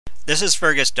This is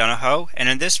Fergus Donahoe, and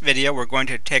in this video we're going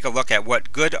to take a look at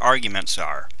what good arguments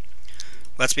are.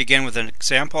 Let's begin with an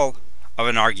example of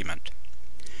an argument.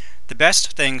 The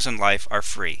best things in life are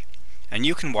free, and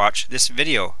you can watch this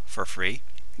video for free.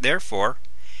 Therefore,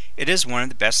 it is one of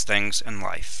the best things in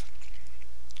life.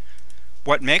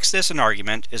 What makes this an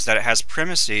argument is that it has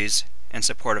premises in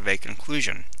support of a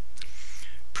conclusion.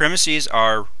 Premises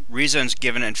are reasons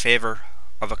given in favor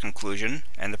of a conclusion,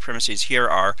 and the premises here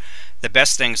are the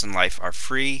best things in life are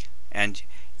free, and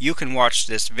you can watch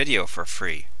this video for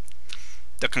free.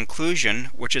 The conclusion,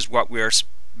 which is what we are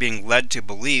being led to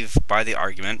believe by the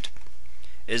argument,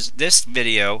 is this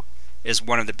video is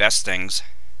one of the best things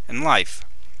in life.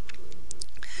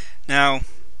 Now,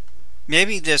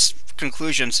 maybe this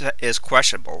conclusion is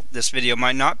questionable. This video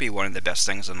might not be one of the best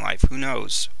things in life. Who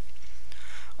knows?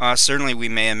 Certainly we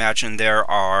may imagine there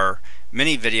are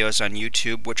many videos on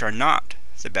YouTube which are not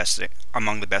the best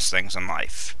among the best things in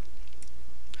life.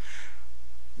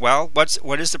 Well,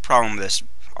 what is the problem with this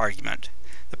argument?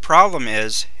 The problem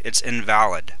is it's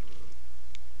invalid.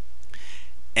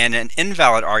 And an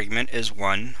invalid argument is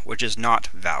one which is not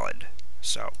valid.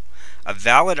 So, a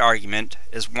valid argument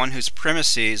is one whose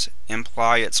premises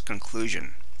imply its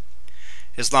conclusion.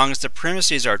 As long as the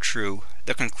premises are true,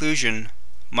 the conclusion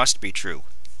must be true.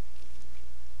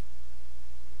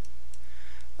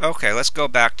 Okay, let's go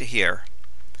back to here.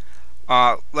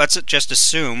 Let's just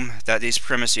assume that these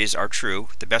premises are true.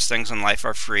 The best things in life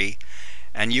are free,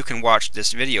 and you can watch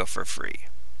this video for free.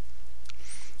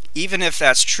 Even if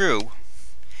that's true,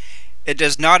 it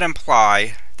does not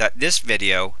imply that this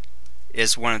video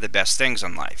is one of the best things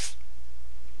in life.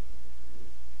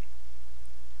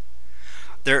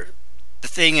 The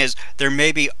thing is, there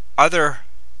may be other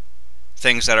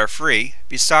things that are free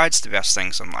besides the best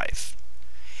things in life.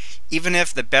 Even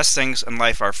if the best things in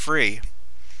life are free,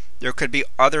 there could be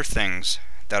other things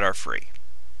that are free,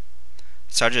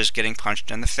 such as getting punched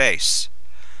in the face,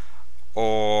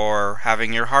 or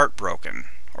having your heart broken,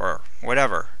 or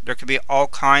whatever. There could be all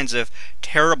kinds of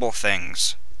terrible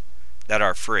things that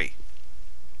are free.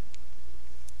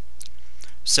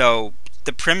 So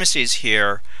the premises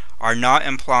here are not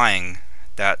implying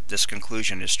that this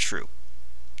conclusion is true.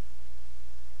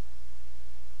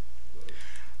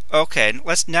 Okay,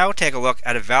 let's now take a look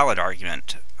at a valid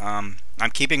argument. I'm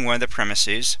keeping one of the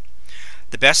premises.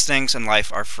 The best things in life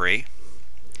are free.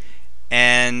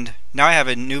 And now I have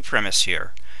a new premise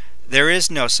here. There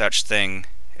is no such thing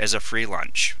as a free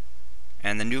lunch.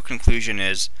 And the new conclusion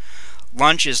is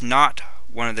lunch is not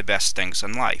one of the best things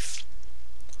in life.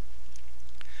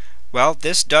 Well,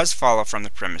 this does follow from the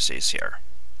premises here.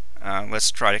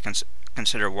 Let's try to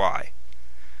consider why.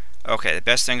 Okay, the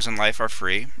best things in life are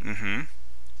free.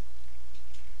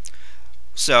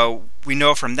 So we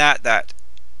know from that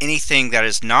anything that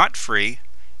is not free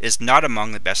is not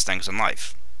among the best things in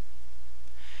life.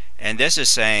 And this is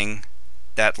saying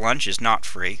that lunch is not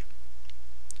free.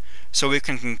 So we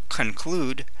can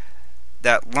conclude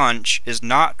that lunch is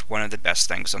not one of the best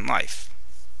things in life.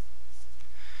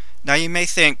 Now you may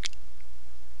think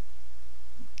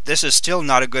this is still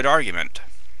not a good argument.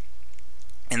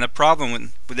 And the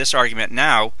problem with this argument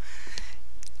now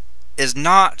is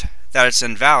not that it's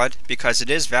invalid, because it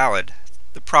is valid.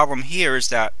 The problem here is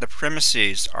that the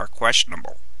premises are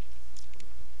questionable.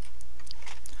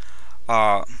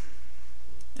 What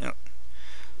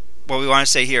we want to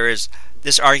say here is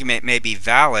this argument may be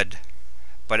valid,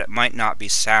 but it might not be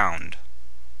sound.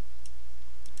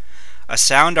 A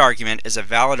sound argument is a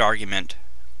valid argument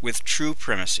with true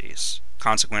premises.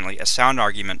 Consequently, a sound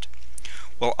argument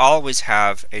will always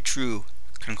have a true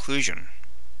conclusion.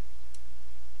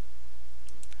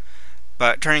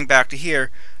 But turning back to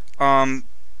here,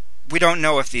 we don't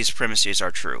know if these premises are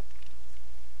true.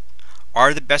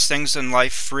 Are the best things in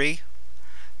life free?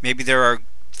 Maybe there are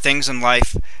things in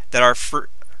life that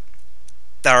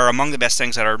are among the best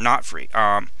things that are not free.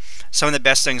 Some of the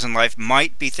best things in life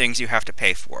might be things you have to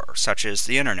pay for, such as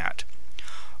the internet,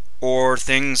 or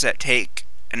things that take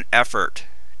an effort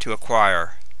to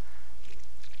acquire.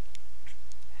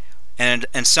 And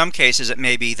in some cases it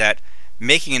may be that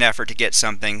making an effort to get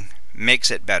something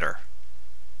makes it better.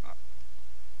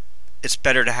 It's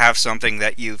better to have something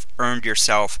that you've earned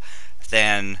yourself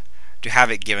than to have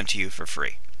it given to you for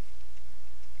free.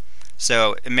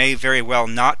 So it may very well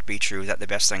not be true that the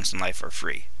best things in life are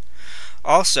free.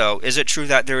 Also, is it true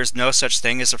that there is no such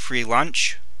thing as a free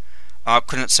lunch?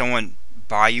 Couldn't someone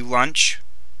buy you lunch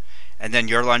and then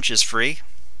your lunch is free?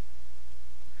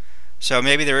 So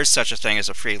maybe there is such a thing as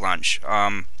a free lunch.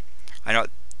 I know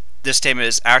this statement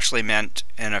is actually meant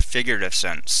in a figurative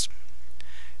sense.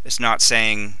 It's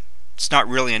not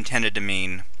really intended to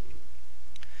mean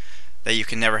that you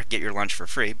can never get your lunch for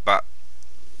free, but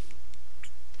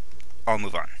I'll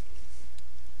move on.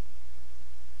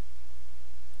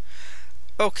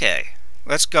 Okay,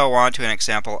 let's go on to an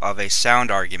example of a sound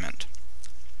argument.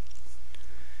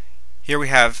 Here we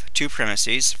have two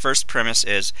premises. First premise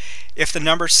is, if the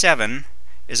number 7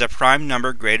 is a prime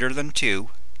number greater than 2,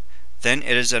 then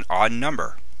it is an odd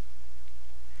number.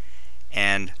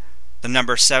 And the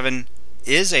number 7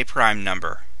 is a prime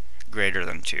number greater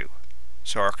than 2.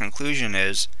 So our conclusion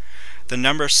is, the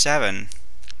number 7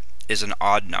 is an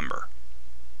odd number.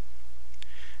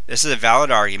 This is a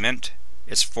valid argument.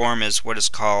 Its form is what is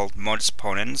called modus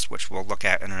ponens, which we'll look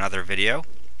at in another video.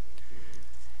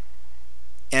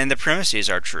 And the premises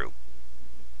are true.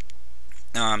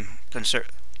 2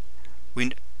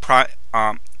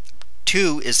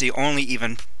 is the only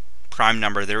even prime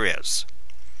number there is.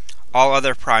 All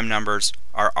other prime numbers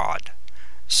are odd.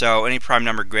 So any prime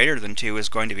number greater than 2 is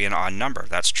going to be an odd number.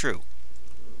 That's true.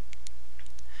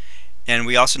 And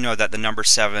we also know that the number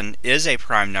 7 is a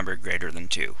prime number greater than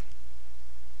 2.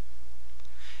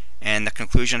 And the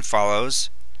conclusion follows,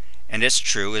 and it's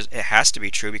true. It has to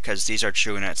be true because these are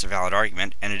true and it's a valid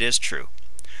argument, and it is true.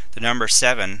 The number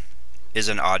 7 is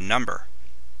an odd number.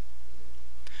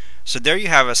 So there you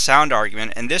have a sound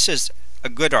argument, and this is a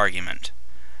good argument.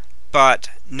 But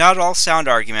not all sound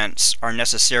arguments are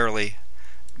necessarily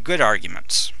good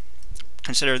arguments.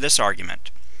 Consider this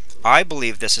argument. I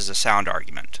believe this is a sound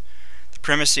argument. The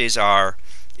premises are,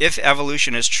 if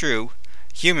evolution is true,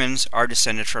 humans are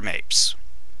descended from apes.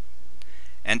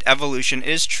 And evolution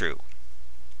is true.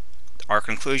 Our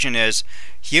conclusion is,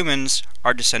 humans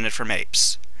are descended from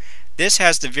apes. This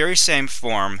has the very same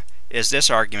form as this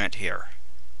argument here.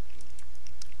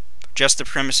 Just the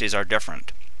premises are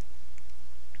different.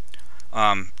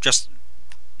 Just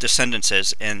the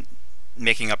sentences in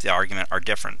making up the argument are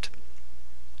different.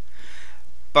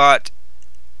 But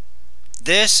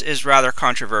this is rather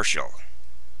controversial.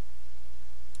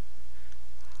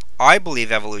 I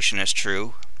believe evolution is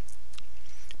true,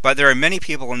 but there are many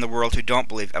people in the world who don't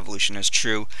believe evolution is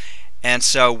true, and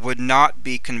so would not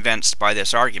be convinced by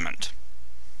this argument.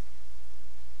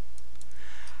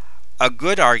 A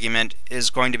good argument is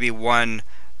going to be one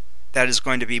that is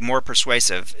going to be more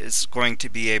persuasive. It's going to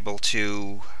be able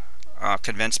to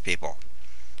convince people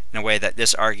in a way that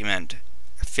this argument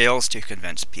fails to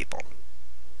convince people.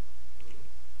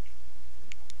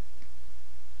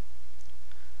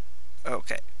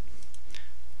 Okay.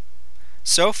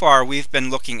 So far we've been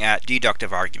looking at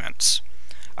deductive arguments.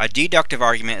 A deductive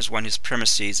argument is one whose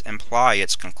premises imply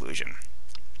its conclusion.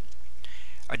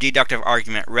 A deductive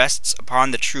argument rests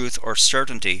upon the truth or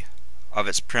certainty of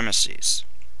its premises.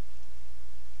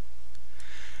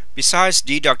 Besides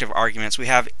deductive arguments, we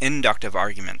have inductive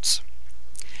arguments.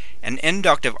 An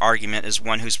inductive argument is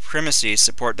one whose premises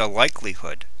support the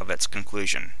likelihood of its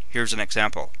conclusion. Here's an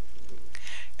example.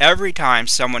 Every time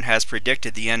someone has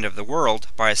predicted the end of the world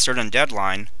by a certain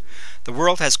deadline, the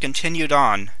world has continued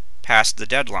on past the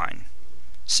deadline.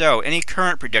 So, any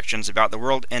current predictions about the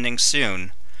world ending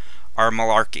soon are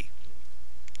malarkey.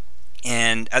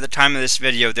 And at the time of this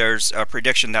video, there's a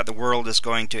prediction that the world is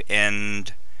going to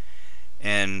end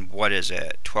in,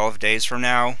 12 days from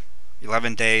now?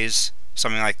 11 days?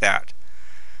 Something like that.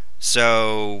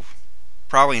 So,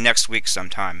 probably next week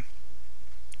sometime.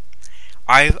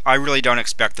 I really don't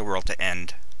expect the world to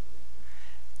end.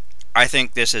 I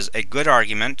think this is a good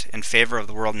argument in favor of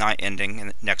the world not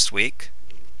ending next week.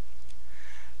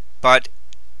 But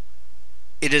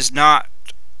it does not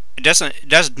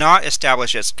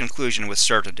establish its conclusion with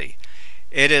certainty.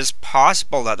 It is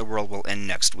possible that the world will end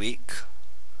next week.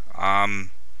 I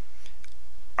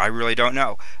really don't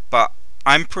know, but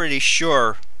I'm pretty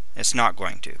sure it's not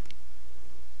going to.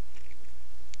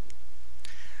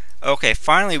 Okay,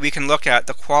 finally we can look at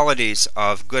the qualities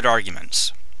of good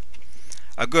arguments.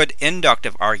 A good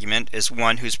inductive argument is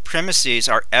one whose premises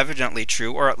are evidently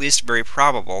true, or at least very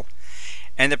probable,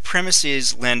 and the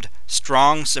premises lend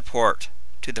strong support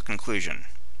to the conclusion.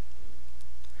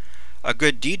 A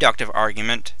good deductive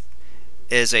argument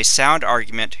is a sound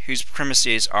argument whose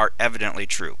premises are evidently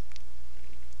true.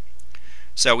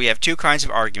 So we have two kinds of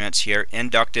arguments here,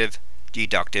 inductive,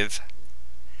 deductive.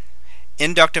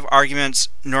 Inductive arguments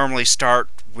normally start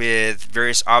with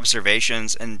various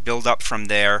observations and build up from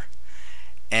there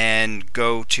and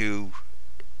go to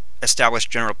establish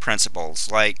general principles.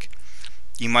 Like,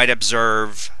 you might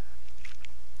observe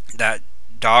that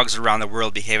dogs around the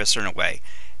world behave a certain way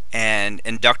and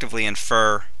inductively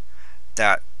infer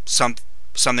that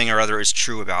something or other is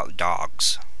true about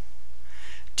dogs.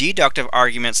 Deductive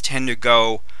arguments tend to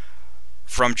go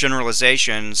from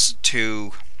generalizations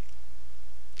to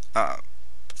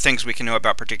things we can know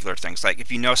about particular things. Like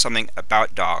if you know something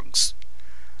about dogs,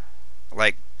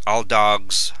 like all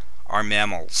dogs are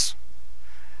mammals,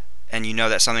 and you know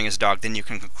that something is a dog, then you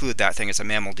can conclude that thing is a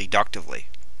mammal deductively.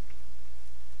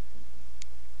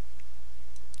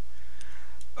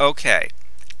 Okay,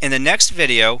 in the next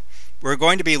video we're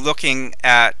going to be looking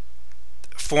at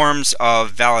forms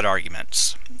of valid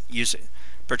arguments,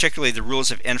 particularly the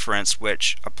rules of inference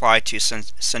which apply to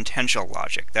sentential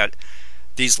logic, that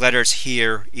these letters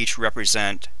here each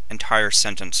represent entire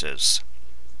sentences.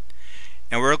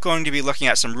 And we're going to be looking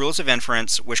at some rules of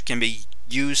inference which can be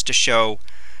used to show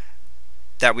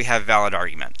that we have valid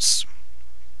arguments.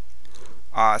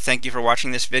 Thank you for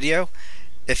watching this video.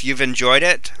 If you've enjoyed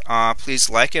it, please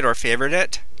like it or favorite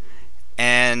it.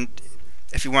 And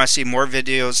if you want to see more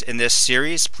videos in this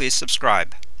series, please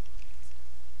subscribe.